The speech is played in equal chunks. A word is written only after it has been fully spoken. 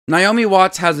Naomi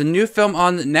Watts has a new film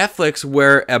on Netflix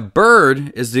where a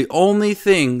bird is the only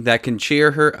thing that can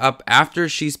cheer her up after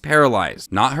she's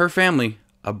paralyzed. Not her family,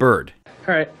 a bird.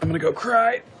 All right, I'm gonna go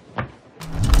cry.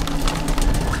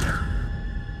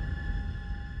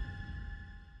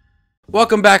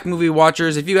 Welcome back, movie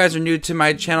watchers. If you guys are new to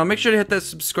my channel, make sure to hit that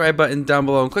subscribe button down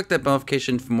below and click that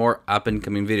notification for more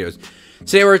up-and-coming videos.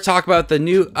 Today we're going to talk about the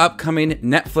new upcoming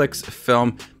Netflix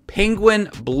film, Penguin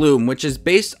Bloom, which is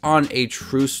based on a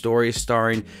true story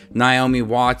starring Naomi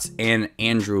Watts and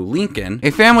Andrew Lincoln.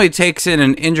 A family takes in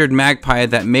an injured magpie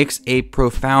that makes a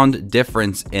profound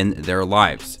difference in their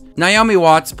lives. Naomi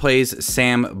Watts plays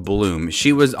Sam Bloom.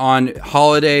 She was on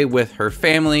holiday with her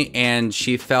family and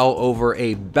she fell over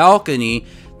a balcony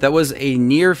that was a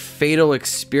near fatal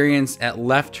experience that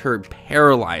left her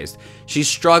paralyzed. She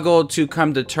struggled to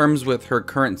come to terms with her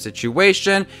current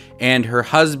situation, and her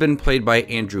husband, played by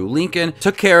Andrew Lincoln,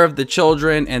 took care of the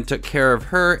children and took care of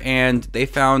her, and they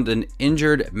found an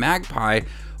injured magpie,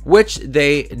 which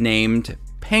they named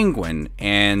Penguin,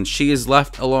 and she is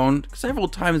left alone several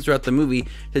times throughout the movie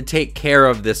to take care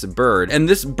of this bird. And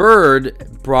this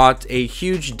bird brought a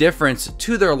huge difference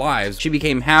to their lives. She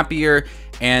became happier,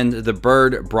 and the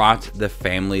bird brought the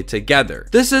family together.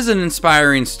 This is an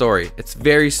inspiring story. It's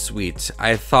very sweet.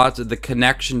 I thought the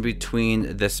connection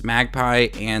between this magpie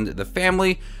and the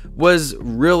family was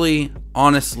really,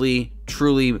 honestly,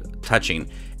 truly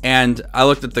touching. And I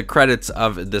looked at the credits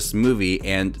of this movie,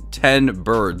 and 10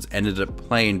 birds ended up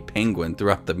playing Penguin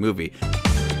throughout the movie.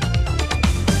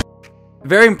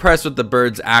 Very impressed with the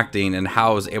bird's acting and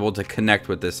how I was able to connect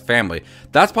with this family.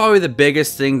 That's probably the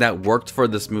biggest thing that worked for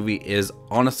this movie, is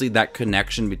honestly that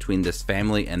connection between this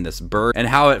family and this bird, and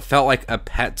how it felt like a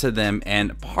pet to them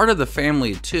and part of the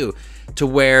family too, to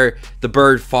where the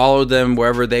bird followed them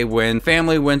wherever they went.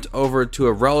 Family went over to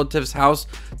a relative's house,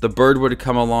 the bird would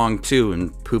come along too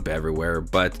and poop everywhere,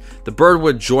 but the bird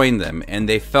would join them and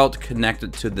they felt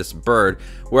connected to this bird,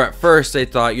 where at first they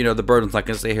thought, you know, the bird was not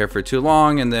going to stay here for too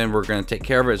long and then we're going to take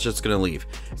care of it, it's just going to leave.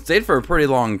 It stayed for a pretty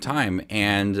long time,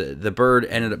 and the bird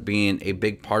ended up being a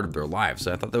big part of their lives.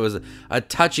 So I thought that was a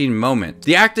touching moment.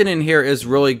 The acting in here is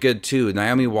really good too.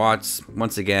 Naomi Watts,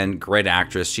 once again, great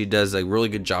actress. She does a really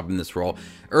good job in this role.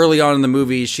 Early on in the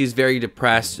movie, she's very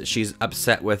depressed. She's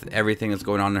upset with everything that's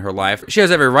going on in her life. She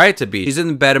has every right to be. She's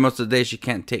in bed most of the day. She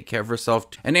can't take care of herself.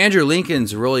 And Andrew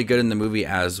Lincoln's really good in the movie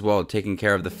as well, taking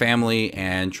care of the family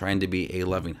and trying to be a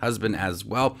loving husband as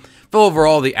well. But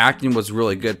overall, the acting was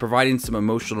really good, providing some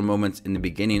emotional moments in the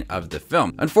beginning of the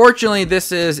film. Unfortunately,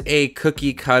 this is a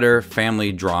cookie cutter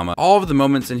family drama. All of the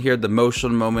moments in here, the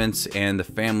emotional moments and the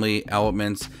family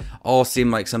elements, all seem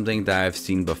like something that I've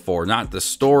seen before. Not the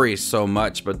story so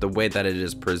much, but the way that it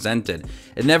is presented.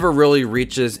 It never really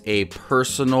reaches a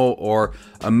personal or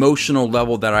emotional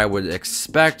level that I would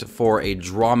expect for a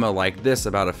drama like this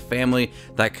about a family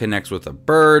that connects with a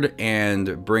bird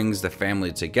and brings the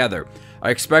family together.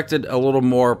 I expected a little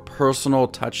more personal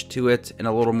touch to it and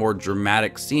a little more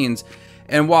dramatic scenes.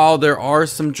 And while there are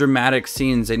some dramatic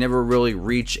scenes, they never really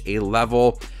reach a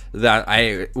level that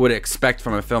I would expect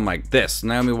from a film like this.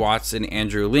 Naomi Watts and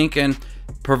Andrew Lincoln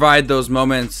provide those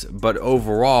moments, but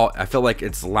overall, I feel like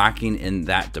it's lacking in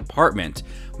that department.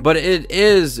 But it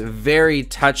is very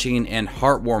touching and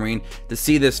heartwarming to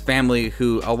see this family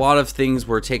who a lot of things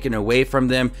were taken away from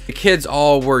them. The kids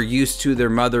all were used to their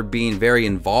mother being very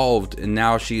involved, and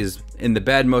now she's in the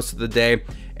bed most of the day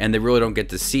and they really don't get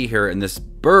to see her, and this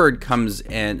bird comes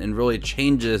in and really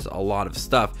changes a lot of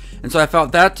stuff. And so I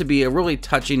felt that to be a really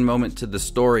touching moment to the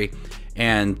story.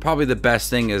 And probably the best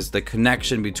thing is the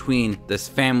connection between this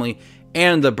family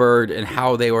and the bird and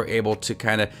how they were able to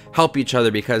kind of help each other,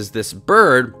 because this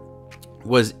bird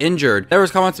was injured. There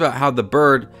was comments about how the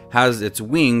bird has its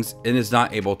wings and is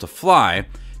not able to fly,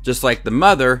 just like the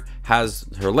mother has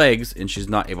her legs and she's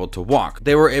not able to walk.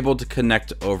 They were able to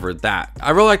connect over that. I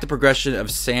really like the progression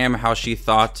of Sam, how she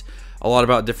thought a lot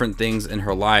about different things in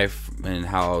her life and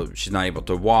how she's not able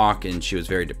to walk and she was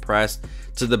very depressed,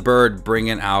 to the bird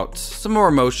bringing out some more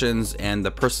emotions and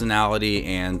the personality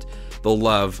and the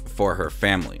love for her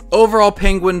family. Overall,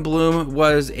 Penguin Bloom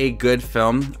was a good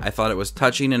film. I thought it was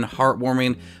touching and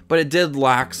heartwarming, but it did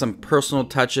lack some personal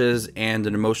touches and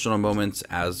emotional moments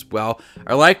as well.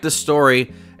 I like the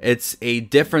story. It's a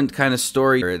different kind of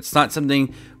story. It's not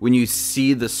something when you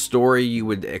see the story you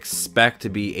would expect to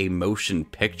be a motion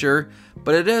picture,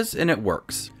 but it is, and it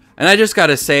works. And I just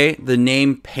gotta say, the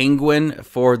name Penguin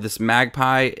for this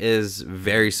magpie is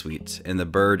very sweet, and the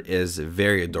bird is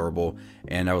very adorable,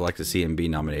 and I would like to see him be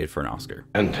nominated for an Oscar.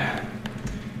 And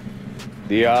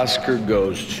the Oscar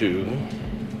goes to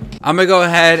I'm gonna go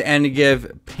ahead and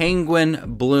give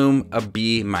Penguin Bloom a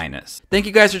B-. Thank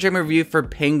you guys for checking my review for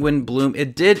Penguin Bloom.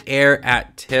 It did air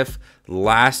at TIFF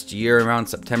last year around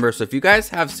September, so if you guys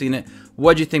have seen it,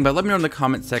 what do you think? But let me know in the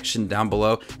comment section down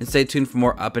below, and stay tuned for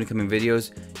more up and coming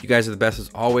videos. You guys are the best as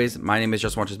always. My name is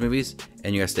Just Watches Movies,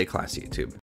 and you guys stay classy, YouTube.